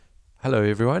Hello,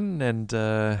 everyone,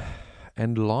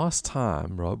 and last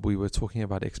time, Rob, we were talking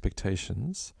about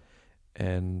expectations,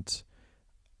 and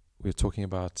we were talking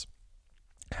about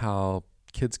how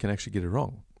kids can actually get it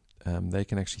wrong. They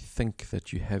can actually think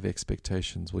that you have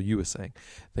expectations. Well, you were saying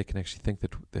they can actually think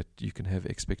that you can have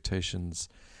expectations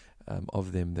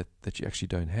of them that you actually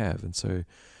don't have, and so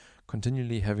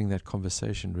continually having that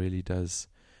conversation really does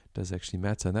actually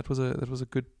matter. And that was a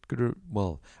good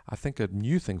well, I think a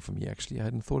new thing for me actually. I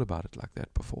hadn't thought about it like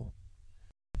that before.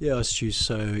 Yeah, Stu,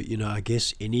 so, I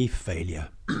guess any failure,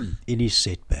 any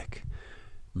setback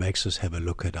makes us have a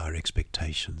look at our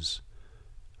expectations.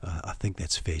 I think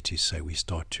that's fair to say. We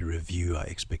start to review our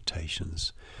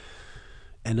expectations.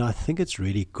 And I think it's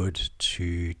really good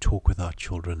to talk with our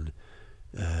children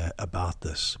about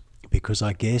this, because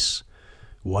I guess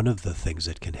one of the things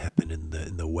that can happen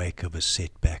in the wake of a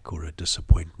setback or a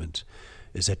disappointment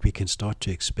is that we can start to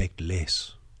expect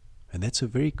less. And that's a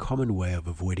very common way of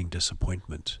avoiding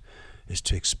disappointment, is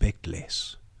to expect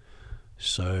less.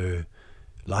 So,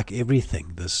 like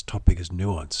everything, this topic is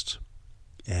nuanced,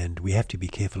 and we have to be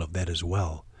careful of that as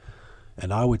well.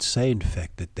 And I would say, in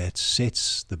fact, that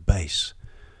sets the base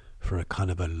for a kind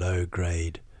of a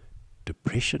low-grade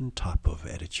depression type of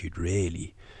attitude,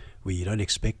 really, where you don't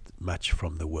expect much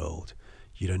from the world,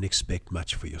 you don't expect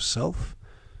much for yourself,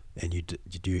 and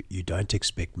you don't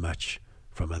expect much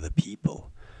from other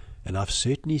people. And I've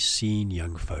certainly seen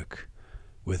young folk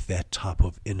with that type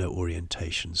of inner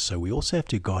orientation. So we also have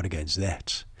to guard against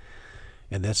that.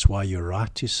 And that's why you're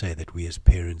right to say that we as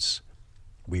parents,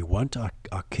 we want our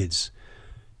kids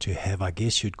to have, I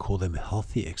guess you'd call them,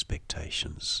 healthy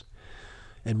expectations.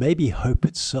 And maybe hope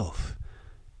itself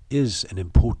is an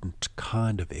important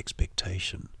kind of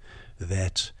expectation,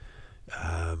 that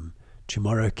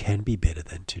tomorrow can be better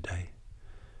than today.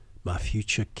 My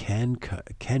future can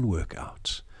work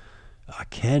out. I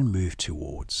can move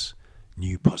towards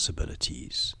new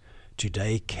possibilities.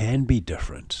 Today can be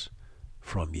different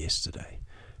from yesterday.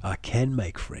 I can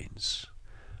make friends.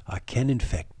 I can, in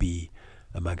fact, be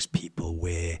amongst people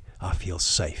where I feel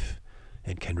safe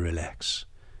and can relax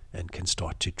and can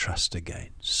start to trust again.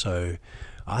 So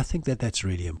I think that that's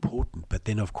really important. But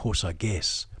then, of course, I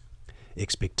guess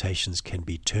expectations can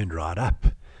be turned right up,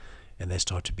 and they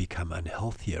start to become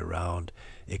unhealthy around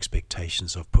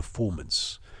expectations of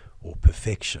performance or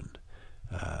perfection,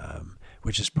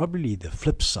 which is probably the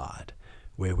flip side,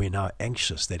 where we're now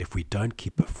anxious that if we don't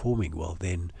keep performing well,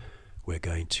 then we're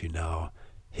going to now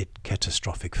hit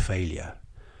catastrophic failure.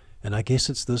 And I guess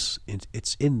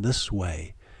it's in this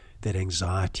way that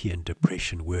anxiety and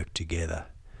depression work together,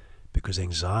 because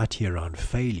anxiety around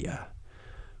failure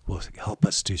will help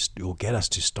us or get us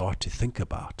to start to think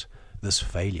about this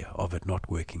failure of it not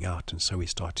working out, and so we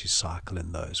start to cycle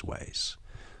in those ways.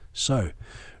 So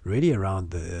really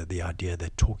around the idea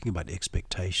that talking about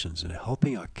expectations and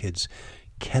helping our kids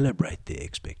calibrate their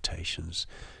expectations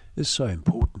is so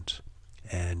important.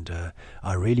 And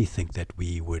I really think that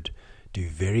we would do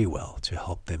very well to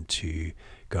help them to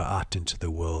go out into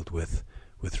the world with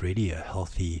really a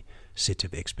healthy set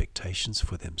of expectations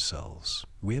for themselves.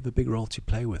 We have a big role to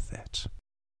play with that.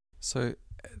 So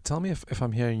tell me if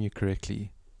I'm hearing you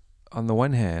correctly. On the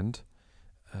one hand,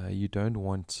 you don't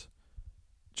want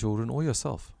children, or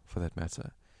yourself for that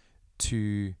matter,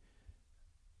 to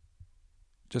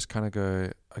just kind of go,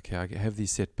 okay, I have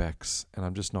these setbacks and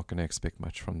I'm just not going to expect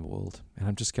much from the world. And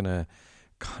I'm just going to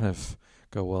kind of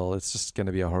go, well, it's just going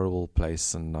to be a horrible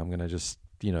place, and I'm going to just,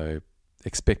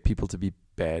 expect people to be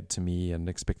bad to me and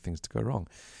expect things to go wrong.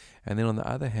 And then on the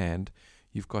other hand,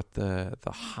 you've got the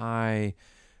high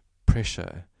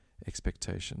pressure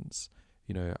expectations.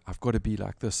 I've got to be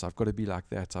like this, I've got to be like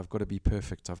that, I've got to be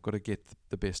perfect, I've got to get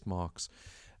the best marks.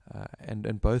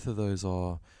 And both of those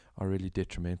are really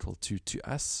detrimental to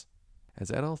us as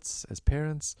adults, as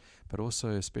parents, but also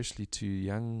especially to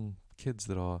young kids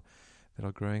that are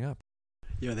growing up.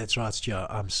 Yeah, that's right, Stu.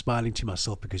 I'm smiling to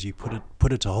myself because you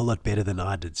put it a whole lot better than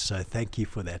I did, so thank you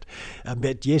for that.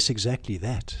 But yes, exactly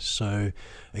that. So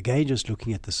again, just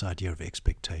looking at this idea of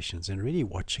expectations and really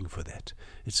watching for that.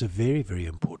 It's a very, very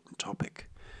important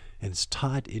topic, and it's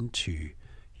tied into,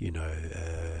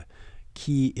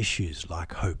 key issues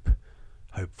like hope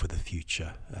for the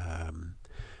future,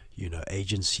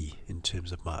 agency in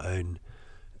terms of my own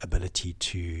ability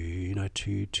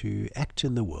to act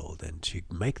in the world and to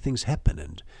make things happen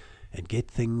and get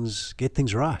things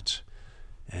right.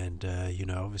 And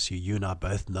obviously you and I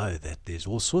both know that there's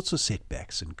all sorts of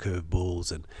setbacks and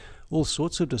curveballs and all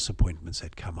sorts of disappointments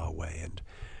that come our way. And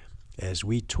as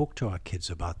we talk to our kids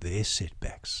about their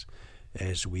setbacks,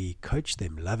 as we coach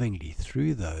them lovingly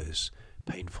through those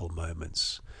painful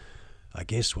moments, I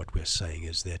guess what we're saying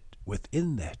is that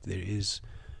within that there is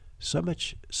so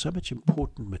much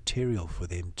important material for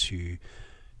them to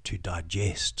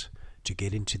digest, to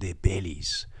get into their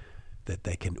bellies, that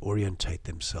they can orientate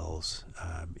themselves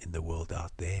in the world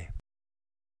out there.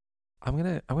 I'm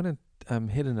gonna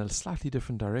head in a slightly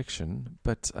different direction,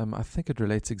 but I think it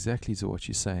relates exactly to what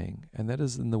you're saying, and that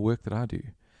is in the work that I do.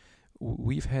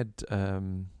 We've had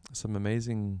some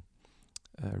amazing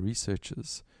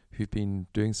researchers who've been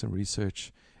doing some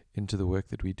research into the work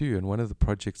that we do, and one of the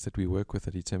projects that we work with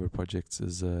at Itemba Projects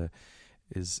is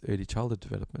early childhood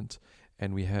development,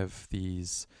 and we have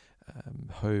these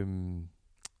home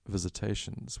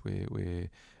visitations where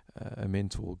a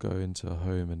mentor will go into a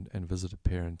home and visit a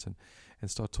parent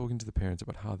and start talking to the parents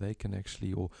about how they can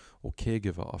actually, or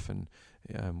caregiver often,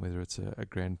 whether it's a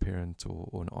grandparent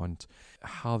or an aunt,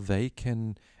 how they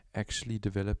can actually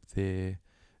develop the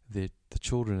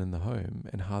children in the home,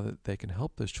 and how that they can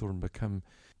help those children become,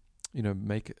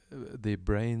 make their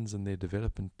brains and their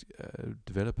development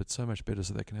develop it so much better,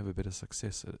 so they can have a better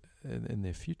success in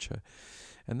their future.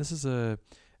 And this is an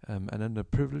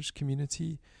underprivileged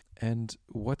community. And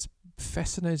what's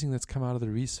fascinating that's come out of the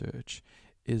research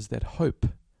is that hope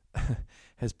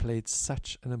has played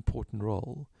such an important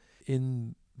role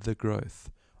in the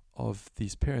growth of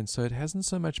these parents. So it hasn't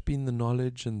so much been the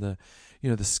knowledge and the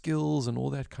skills and all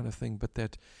that kind of thing, but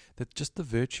that just the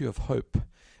virtue of hope,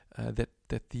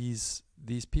 that these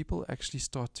people actually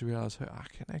start to realize, oh,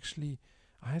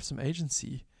 I have some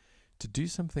agency to do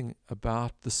something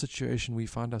about the situation we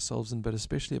find ourselves in, but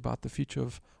especially about the future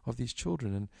of these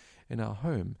children in our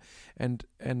home. And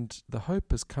the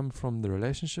hope has come from the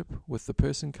relationship with the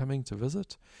person coming to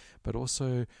visit, but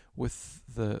also with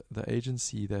the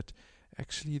agency that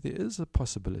actually there is a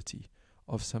possibility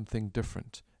of something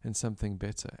different and something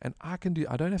better. And I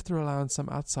don't have to rely on some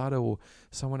outsider or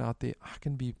someone out there. I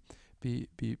can be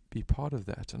part of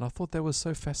that. And I thought that was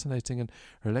so fascinating and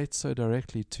relates so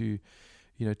directly to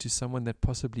someone that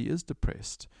possibly is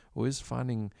depressed or is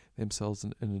finding themselves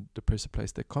in a depressive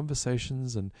place. Their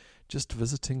conversations and just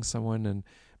visiting someone and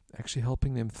actually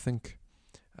helping them think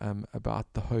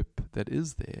about the hope that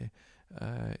is there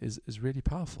is really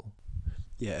powerful.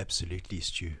 Yeah, absolutely,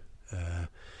 Stu.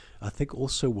 I think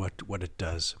also what it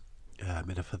does,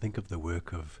 and if I think of the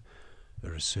work of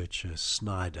a researcher,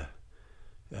 Snyder,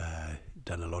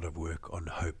 done a lot of work on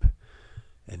hope.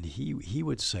 And he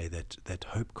would say that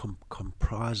hope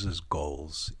comprises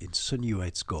goals,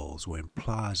 insinuates goals, or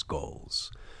implies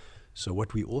goals. So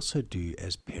what we also do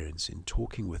as parents in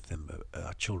talking with them,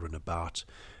 our children, about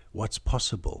what's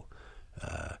possible,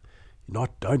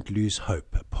 don't lose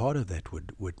hope. A part of that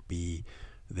would be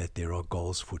that there are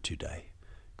goals for today,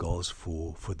 goals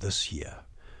for this year,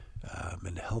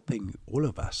 and helping all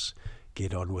of us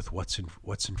get on with what's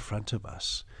in front of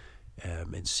us.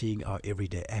 And seeing our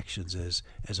everyday actions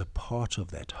as a part of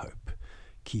that hope,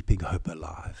 keeping hope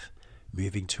alive,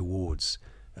 moving towards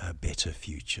better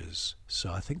futures.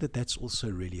 So I think that's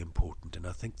also really important. And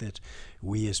I think that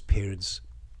we as parents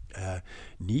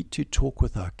need to talk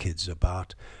with our kids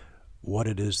about what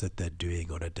it is that they're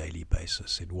doing on a daily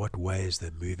basis, in what ways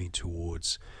they're moving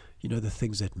towards, the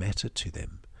things that matter to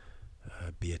them,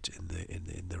 be it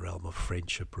in the realm of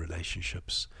friendship,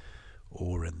 relationships,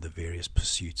 or in the various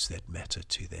pursuits that matter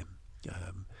to them.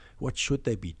 What should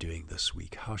they be doing this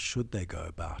week? How should they go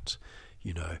about,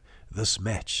 this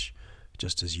match?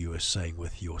 Just as you were saying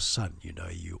with your son,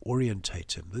 you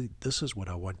orientate him. This is what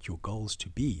I want your goals to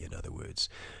be. In other words,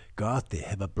 go out there,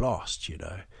 have a blast.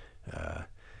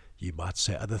 You might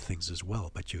say other things as well,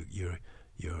 but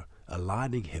you're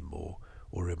aligning him or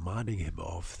reminding him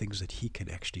of things that he can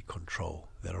actually control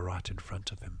that are right in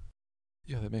front of him.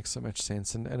 Yeah, that makes so much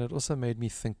sense, and it also made me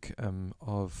think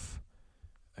of,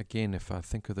 again, if I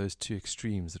think of those two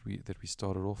extremes that we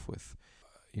started off with,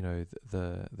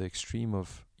 the extreme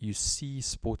of, you see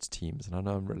sports teams, and I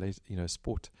know I'm related,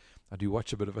 sport, I do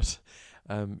watch a bit of it.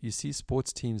 You see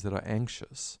sports teams that are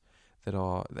anxious,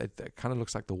 that kind of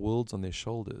looks like the world's on their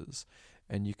shoulders,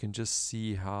 and you can just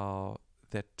see how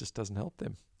that just doesn't help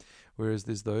them. Whereas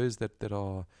there's those that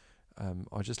are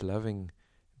just loving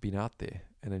being out there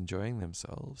and enjoying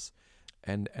themselves,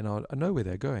 and I know where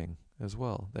they're going as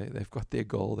well. They've got their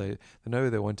goal. They know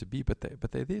where they want to be, but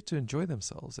they're there to enjoy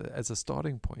themselves as a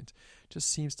starting point. Just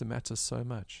seems to matter so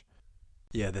much.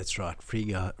 Yeah, that's right.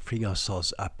 Freeing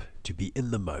ourselves up to be in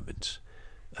the moment,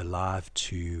 alive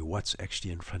to what's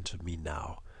actually in front of me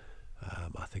now.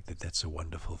 I think that's a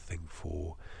wonderful thing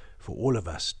for all of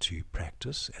us to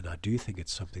practice, and I do think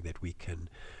it's something that we can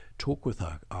talk with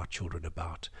our children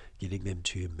about, getting them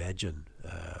to imagine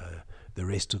the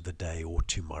rest of the day or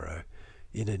tomorrow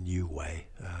in a new way,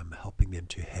 helping them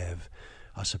to have,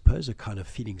 I suppose, a kind of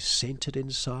feeling centered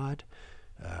inside,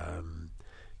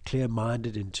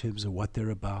 clear-minded in terms of what they're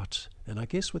about. And I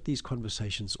guess what these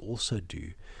conversations also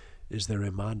do is they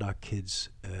remind our kids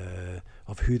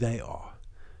of who they are,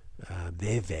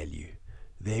 their value,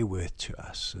 their worth to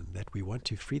us, and that we want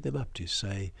to free them up to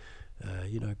say,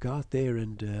 go out there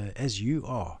and as you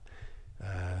are,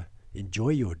 enjoy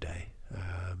your day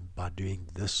by doing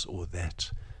this or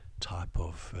that type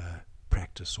of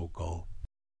practice or goal.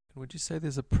 Would you say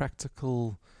there's a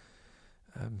practical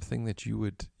thing that you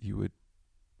would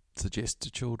suggest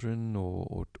to children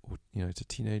or to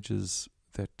teenagers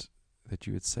that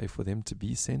you would say for them to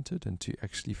be centered and to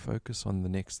actually focus on the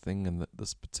next thing and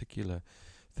this particular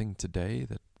thing today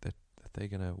that they're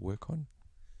going to work on?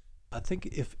 I think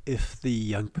if the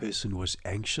young person was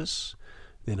anxious,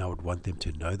 then I would want them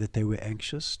to know that they were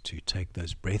anxious, to take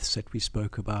those breaths that we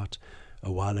spoke about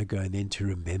a while ago, and then to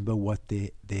remember what their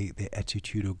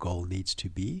attitude or goal needs to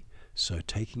be. So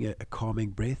taking a calming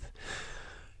breath,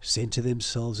 center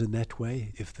themselves in that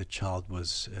way. If the child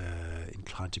was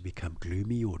inclined to become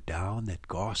gloomy or down, that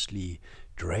ghastly,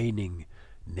 draining,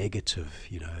 negative,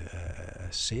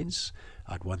 sense,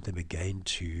 I'd want them again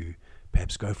to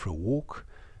perhaps go for a walk,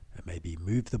 maybe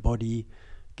move the body,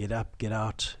 get up, get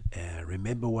out,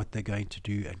 remember what they're going to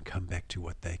do, and come back to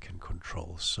what they can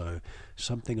control. So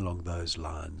something along those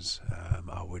lines.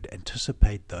 I would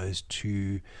anticipate those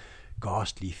two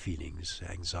ghastly feelings,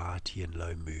 anxiety and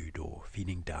low mood, or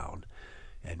feeling down.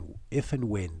 And if and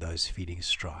when those feelings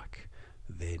strike,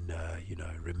 then,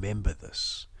 remember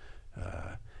this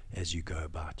as you go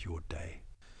about your day.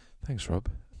 Thanks, Rob.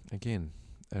 Again,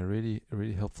 really,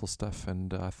 really helpful stuff.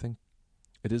 And I think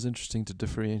it is interesting to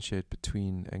differentiate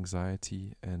between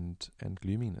anxiety and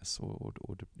gloominess or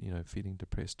feeling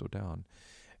depressed or down,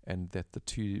 and that the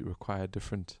two require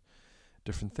different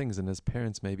things. And as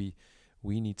parents, maybe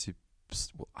we need to,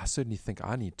 I certainly think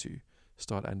I need to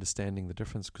start understanding the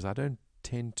difference, because I don't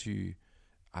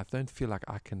feel like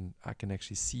I can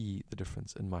actually see the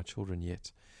difference in my children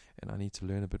yet, and I need to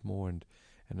learn a bit more and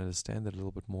understand that a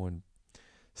little bit more and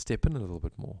step in a little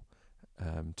bit more.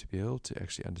 To be able to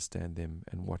actually understand them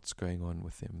and what's going on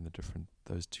with them and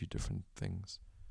those two different things.